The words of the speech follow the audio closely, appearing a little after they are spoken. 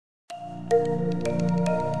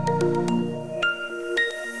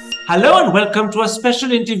Hello and welcome to a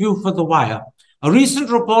special interview for The Wire. A recent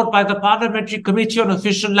report by the Parliamentary Committee on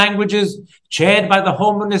Official Languages, chaired by the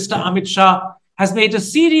Home Minister Amit Shah, has made a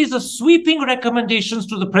series of sweeping recommendations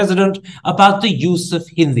to the President about the use of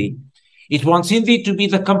Hindi. It wants Hindi to be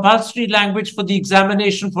the compulsory language for the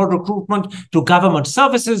examination for recruitment to government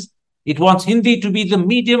services. It wants Hindi to be the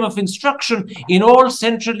medium of instruction in all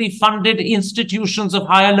centrally funded institutions of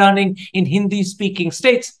higher learning in Hindi-speaking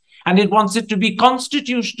states. And it wants it to be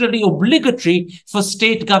constitutionally obligatory for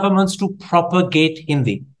state governments to propagate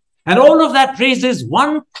Hindi. And all of that raises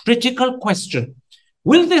one critical question.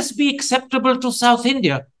 Will this be acceptable to South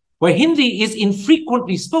India, where Hindi is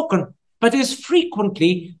infrequently spoken, but is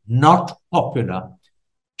frequently not popular?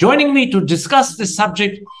 Joining me to discuss this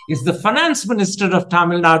subject is the Finance Minister of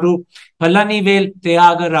Tamil Nadu, Palanivel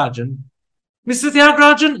Thiagarajan. Mr.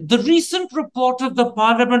 Thiagarajan, the recent report of the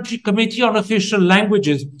Parliamentary Committee on Official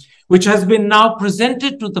Languages, which has been now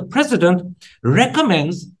presented to the President,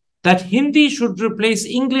 recommends that Hindi should replace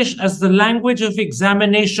English as the language of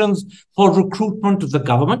examinations for recruitment to the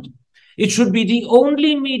government. It should be the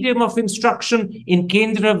only medium of instruction in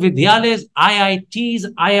Kendra Vidyalayas, IITs,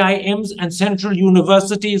 IIMs, and central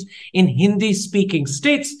universities in Hindi-speaking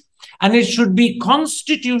states. And it should be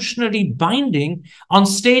constitutionally binding on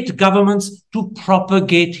state governments to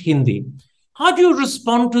propagate Hindi. How do you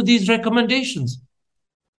respond to these recommendations?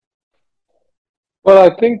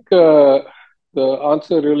 Well, I think the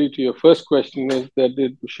answer really to your first question is that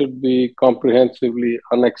it should be comprehensively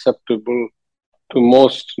unacceptable to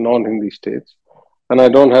most non-Hindi states. And I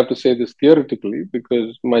don't have to say this theoretically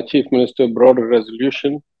because my Chief Minister brought a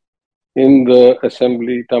resolution in the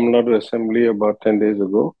Assembly, Tamil Nadu Assembly, about 10 days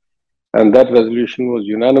ago. And that resolution was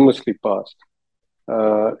unanimously passed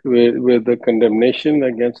with the condemnation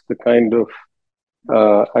against the kind of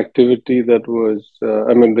activity that was,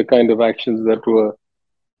 the kind of actions that were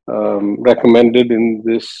recommended in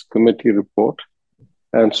this committee report.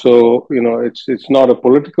 And so, it's not a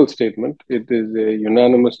political statement. It is a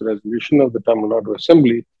unanimous resolution of the Tamil Nadu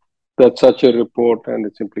Assembly that such a report and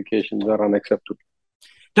its implications are unacceptable.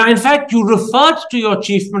 Now, in fact, you referred to your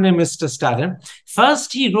Chief Minister, Stalin.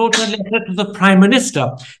 First, he wrote a letter to the Prime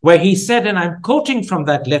Minister where he said, and I'm quoting from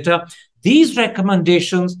that letter, these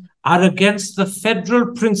recommendations are against the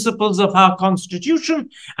federal principles of our Constitution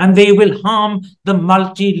and they will harm the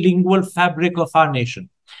multilingual fabric of our nation.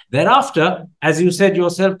 Thereafter, as you said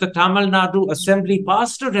yourself, the Tamil Nadu Assembly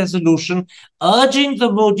passed a resolution urging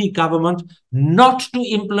the Modi government not to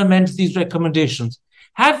implement these recommendations.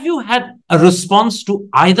 Have you had a response to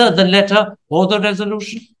either the letter or the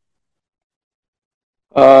resolution?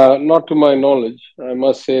 Not to my knowledge. I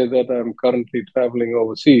must say that I'm currently traveling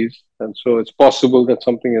overseas. And so it's possible that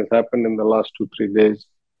something has happened in the last 2-3 days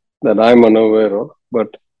that I'm unaware of. But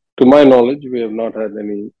to my knowledge, we have not had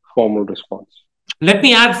any formal response. Let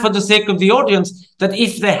me add for the sake of the audience that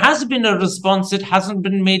if there has been a response, it hasn't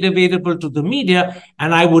been made available to the media.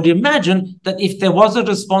 And I would imagine that if there was a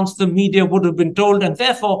response, the media would have been told. And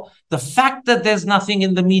therefore, the fact that there's nothing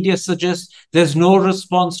in the media suggests there's no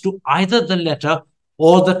response to either the letter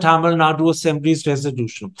or the Tamil Nadu Assembly's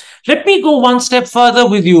resolution. Let me go one step further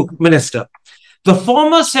with you, Minister. The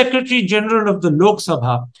former Secretary General of the Lok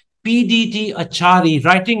Sabha, PDT Achari,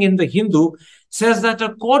 writing in the Hindu, says that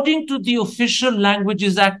according to the Official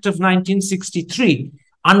Languages Act of 1963,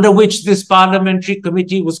 under which this parliamentary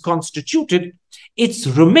committee was constituted, its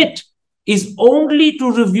remit is only to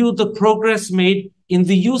review the progress made in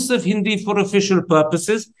the use of Hindi for official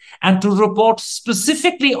purposes and to report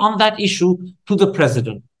specifically on that issue to the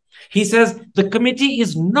President. He says the committee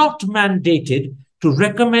is not mandated to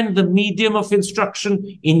recommend the medium of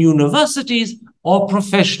instruction in universities or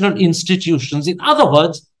professional institutions. In other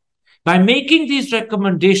words, by making these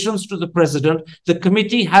recommendations to the President, the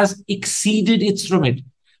committee has exceeded its remit.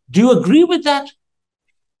 Do you agree with that?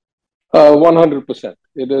 100%.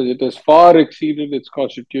 It has far exceeded its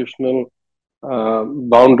constitutional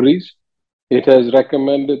boundaries. It has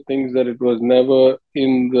recommended things that it was never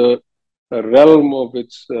in the realm of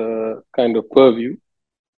its kind of purview.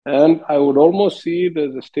 And I would almost see it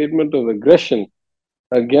as a statement of aggression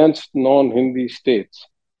against non-Hindi states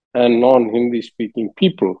and non-Hindi speaking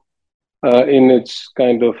people. In its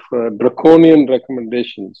kind of draconian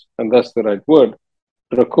recommendations, and that's the right word,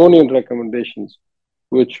 draconian recommendations,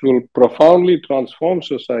 which will profoundly transform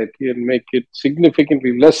society and make it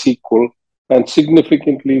significantly less equal and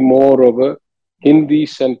significantly more of a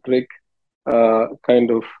Hindi-centric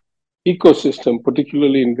kind of ecosystem,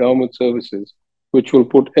 particularly in government services, which will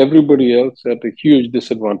put everybody else at a huge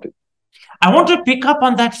disadvantage. I want to pick up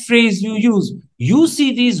on that phrase you use. You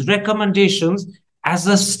see these recommendations as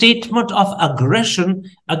a statement of aggression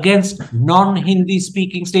against non-Hindi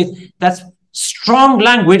speaking states. That's strong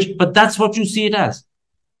language, but that's what you see it as.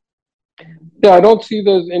 Yeah, I don't see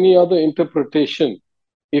there's any other interpretation.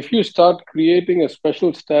 If you start creating a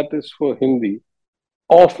special status for Hindi,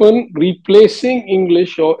 often replacing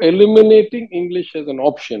English or eliminating English as an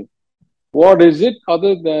option, what is it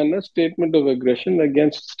other than a statement of aggression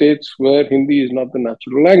against states where Hindi is not the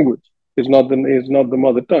natural language, is not the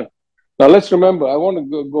mother tongue? Now let's remember, I want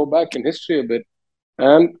to go back in history a bit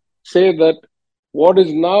and say that what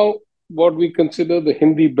is now what we consider the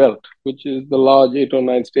Hindi belt, which is the large 8 or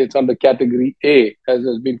 9 states under category A, as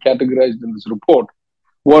has been categorized in this report,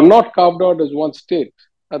 were not carved out as one state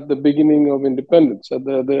at the beginning of independence, at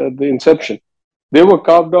the inception. They were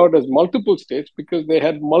carved out as multiple states because they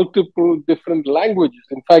had multiple different languages.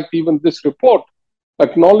 In fact, even this report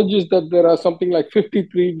acknowledges that there are something like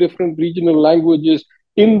 53 different regional languages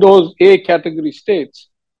in those A category states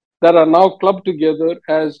that are now clubbed together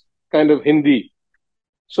as kind of Hindi.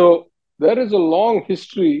 So there is a long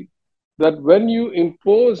history that when you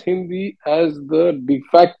impose Hindi as the de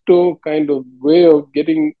facto kind of way of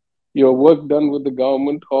getting your work done with the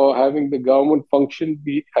government or having the government function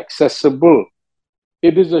be accessible,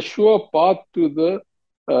 it is a sure path to the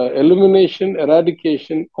elimination,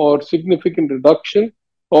 eradication, or significant reduction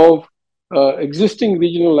of existing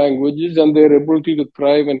regional languages and their ability to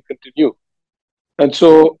thrive and continue. And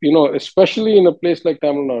so, especially in a place like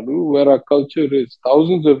Tamil Nadu, where our culture is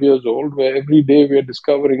thousands of years old, where every day we are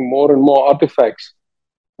discovering more and more artifacts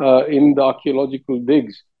in the archaeological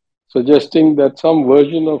digs, suggesting that some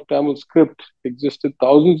version of Tamil script existed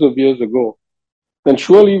thousands of years ago, then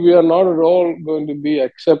surely we are not at all going to be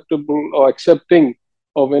acceptable or accepting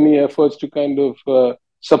of any efforts to kind of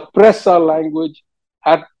suppress our language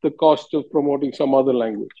at the cost of promoting some other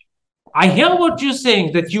language. I hear what you're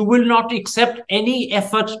saying, that you will not accept any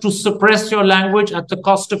effort to suppress your language at the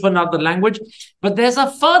cost of another language. But there's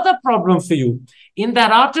a further problem for you. In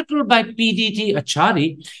that article by PDT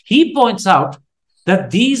Achari, he points out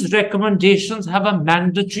that these recommendations have a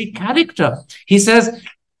mandatory character. He says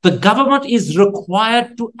the government is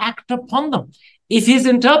required to act upon them. If his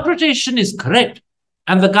interpretation is correct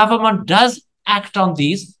and the government does act on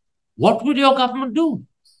these, what will your government do?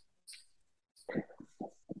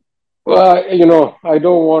 Well, I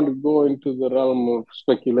don't want to go into the realm of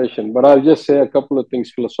speculation, but I'll just say a couple of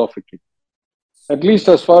things philosophically. At least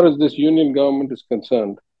as far as this union government is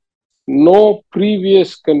concerned, no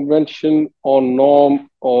previous convention or norm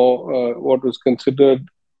or what was considered,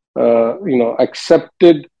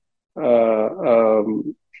 accepted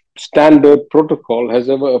standard protocol has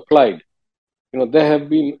ever applied. There have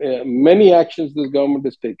been many actions this government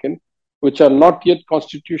has taken which are not yet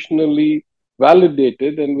constitutionally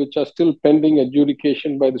validated and which are still pending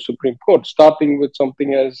adjudication by the Supreme Court, starting with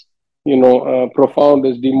something as profound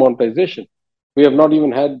as demonetization. We have not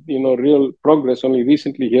even had real progress. Only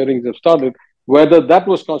recently hearings have started whether that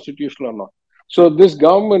was constitutional or not. So this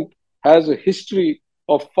government has a history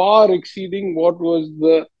of far exceeding what was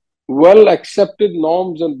the well accepted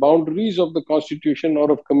norms and boundaries of the Constitution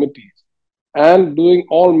or of committees, and doing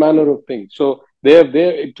all manner of things. So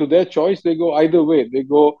to their choice, they go either way. They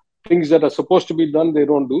go things that are supposed to be done, they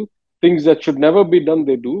don't do. Things that should never be done,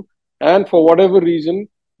 they do. And for whatever reason,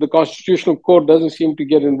 the Constitutional Court doesn't seem to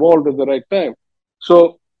get involved at the right time.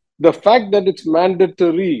 So the fact that it's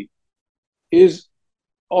mandatory is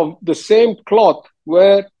of the same cloth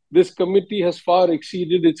where this committee has far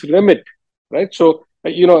exceeded its remit, right? So,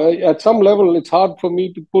 at some level, it's hard for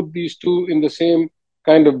me to put these two in the same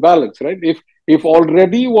kind of balance, right? If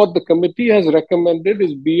already what the committee has recommended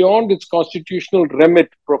is beyond its constitutional remit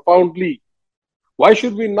profoundly, why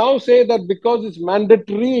should we now say that because it's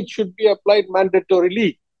mandatory, it should be applied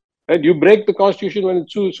mandatorily? Right? You break the Constitution when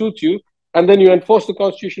it suits you, and then you enforce the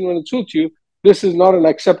Constitution when it suits you. This is not an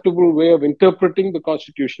acceptable way of interpreting the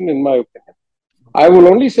Constitution, in my opinion. I will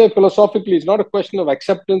only say philosophically, it's not a question of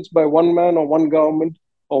acceptance by one man or one government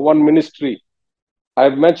or one ministry.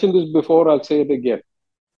 I've mentioned this before, I'll say it again.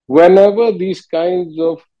 Whenever these kinds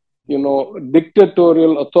of,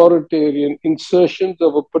 dictatorial, authoritarian insertions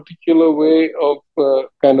of a particular way of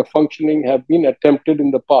kind of functioning have been attempted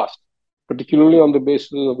in the past, particularly on the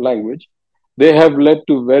basis of language, they have led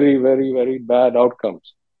to very, very, very bad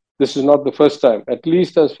outcomes. This is not the first time. At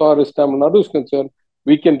least as far as Tamil Nadu is concerned,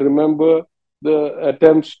 we can remember the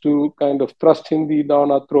attempts to kind of thrust Hindi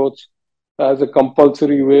down our throats as a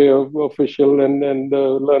compulsory way of official and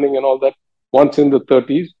learning and all that, once in the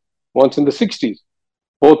 30s, once in the 60s.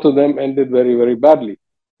 Both of them ended very, very badly.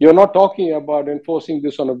 You're not talking about enforcing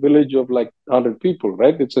this on a village of like 100 people,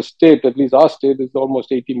 right? It's a state, at least our state is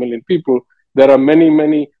almost 80 million people. There are many,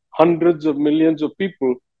 many hundreds of millions of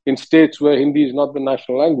people in states where Hindi is not the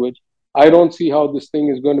national language. I don't see how this thing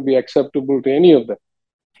is going to be acceptable to any of them.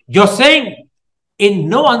 You're saying in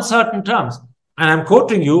no uncertain terms, and I'm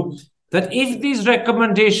quoting you, that if these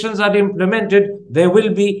recommendations are implemented, there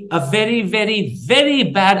will be a very, very, very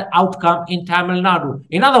bad outcome in Tamil Nadu.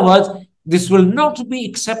 In other words, this will not be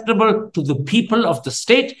acceptable to the people of the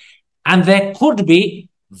state, and there could be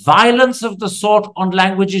violence of the sort on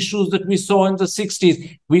language issues that we saw in the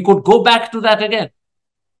 60s. We could go back to that again.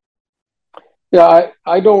 Yeah,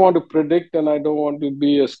 I don't want to predict and I don't want to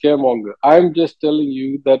be a scaremonger. I'm just telling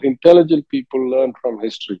you that intelligent people learn from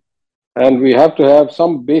history. And we have to have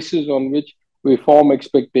some basis on which we form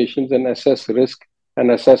expectations and assess risk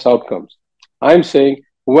and assess outcomes. I'm saying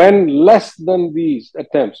when less than these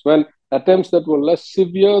attempts, when attempts that were less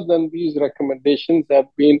severe than these recommendations have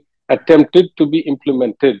been attempted to be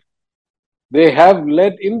implemented, they have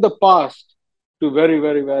led in the past to very,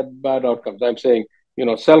 very bad outcomes. I'm saying,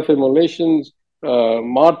 self-immolations,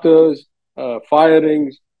 martyrs,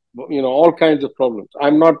 firings, all kinds of problems.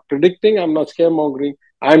 I'm not predicting, I'm not scaremongering.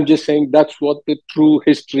 I'm just saying that's what the true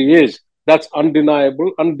history is. That's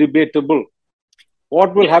undeniable, undebatable.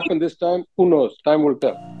 What will happen this time? Who knows? Time will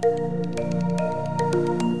tell.